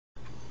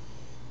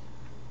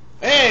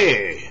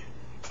Hey,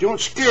 don't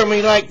scare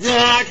me like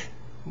that.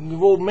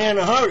 Give old man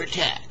a heart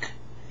attack.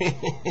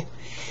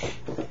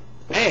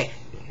 Hey,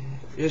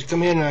 just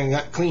come in and I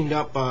got cleaned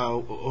up.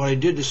 What I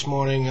did this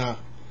morning, I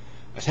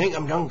think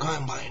I'm done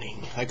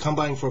combining. I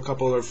combined for a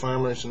couple other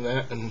farmers and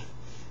that, and I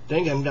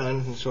think I'm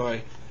done. And so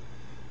I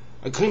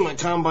cleaned my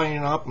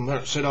combining up and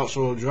let it sit out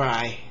so it'll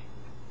dry.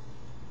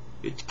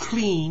 It's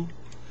clean.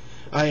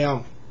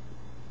 Actually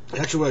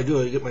what I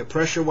do, I get my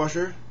pressure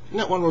washer. Isn't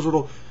that one of those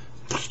little,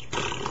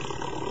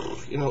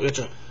 you know, it's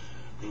a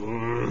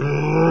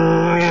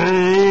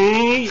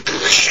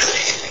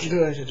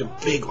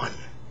big one.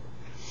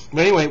 But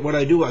anyway, what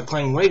I do, I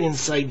climb right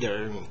inside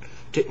there and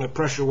take my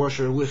pressure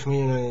washer with me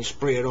and I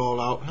spray it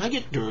all out. I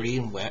get dirty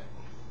and wet.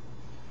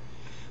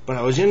 But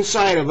I was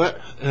inside of it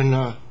and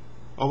all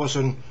of a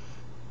sudden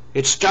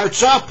it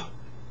starts up.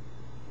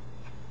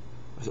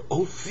 I said,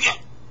 oh shit.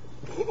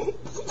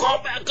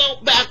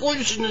 Go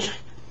backwards. And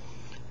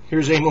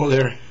here's Amo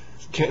there,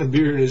 can of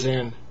beer in his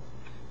hand.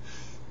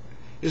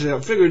 He said, I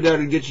figured that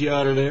would get you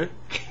out of there.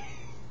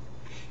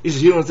 He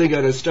said, you don't think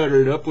I'd have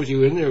started it up with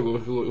you in there,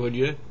 would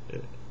you?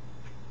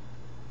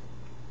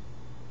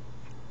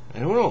 I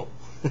don't know.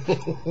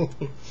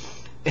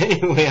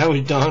 Anyway, I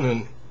was done,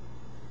 and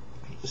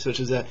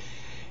such as that.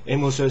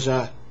 Amo says,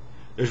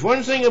 there's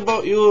one thing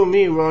about you and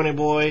me, Ronnie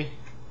boy.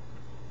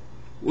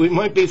 We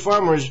might be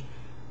farmers,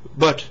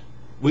 but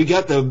we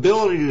got the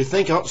ability to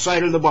think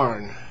outside of the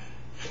barn.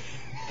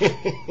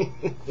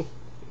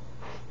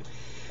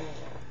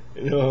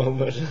 No,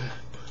 but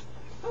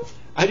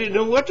I didn't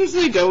know what to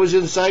think. I was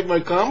inside my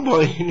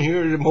combine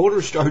here, the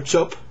motor starts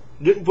up.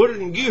 Didn't put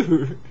it in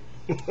gear.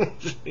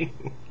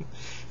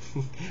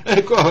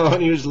 I called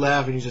on, he was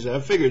laughing. He says, I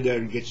figured that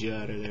would get you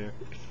out of there.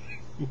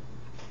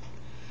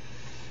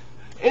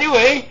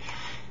 Anyway,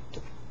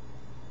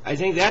 I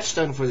think that's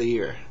done for the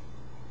year.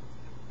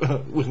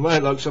 With my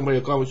luck, somebody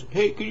will call me and say,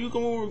 hey, can you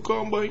come over and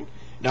combine?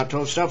 Not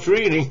till it stops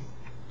raining.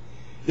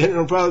 Then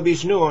it'll probably be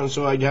snowing,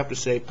 so I'd have to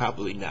say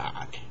probably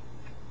not.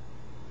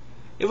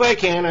 If I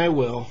can, I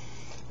will.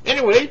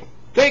 Anyway,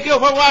 thank you for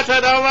watching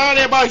the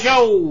Ronnie Boy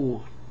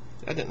Show.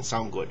 That didn't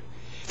sound good.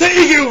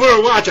 Thank you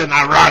for watching the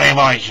Ronnie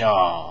Boy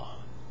Show.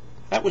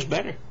 That was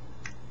better.